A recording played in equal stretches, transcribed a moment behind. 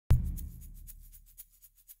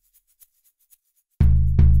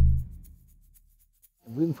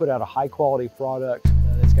We can put out a high quality product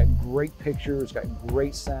that's got great pictures, got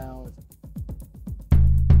great sound.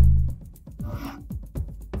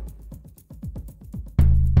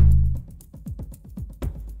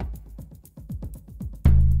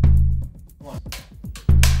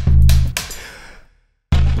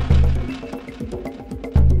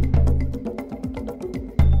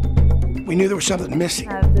 We knew there was something missing.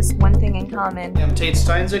 Have this one thing in common. I'm Tate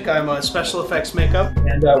Steinzik. I'm a special effects makeup,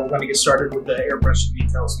 and we're going to get started with the airbrush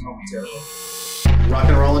details momentarily. Rock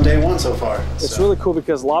and rolling day one so far. It's really cool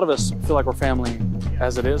because a lot of us feel like we're family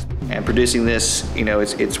as it is. And producing this, you know,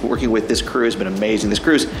 it's working with this crew has been amazing. This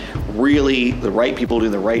crew's really the right people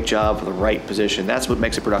doing the right job for the right position. That's what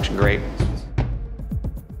makes a production great.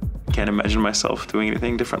 Can't imagine myself doing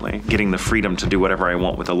anything differently. Getting the freedom to do whatever I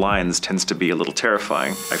want with the lines tends to be a little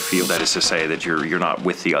terrifying. I feel that is to say that you're not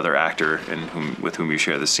with the other actor with whom you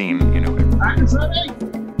share the scene. You know. Actors ready?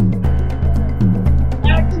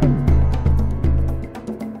 Action!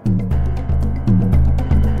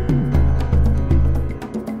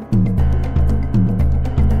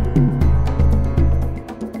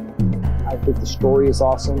 I think the story is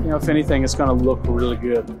awesome. You know, if anything, it's going to look really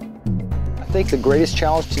good. I think the greatest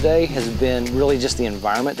challenge today has been really just the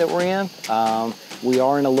environment that we're in. We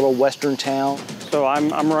are in a little western town. So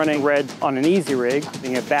I'm running Red on an easy rig,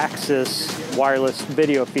 being a Baxis wireless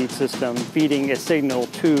video feed system, feeding a signal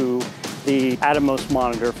to the Atomos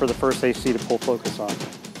monitor for the first AC to pull focus on.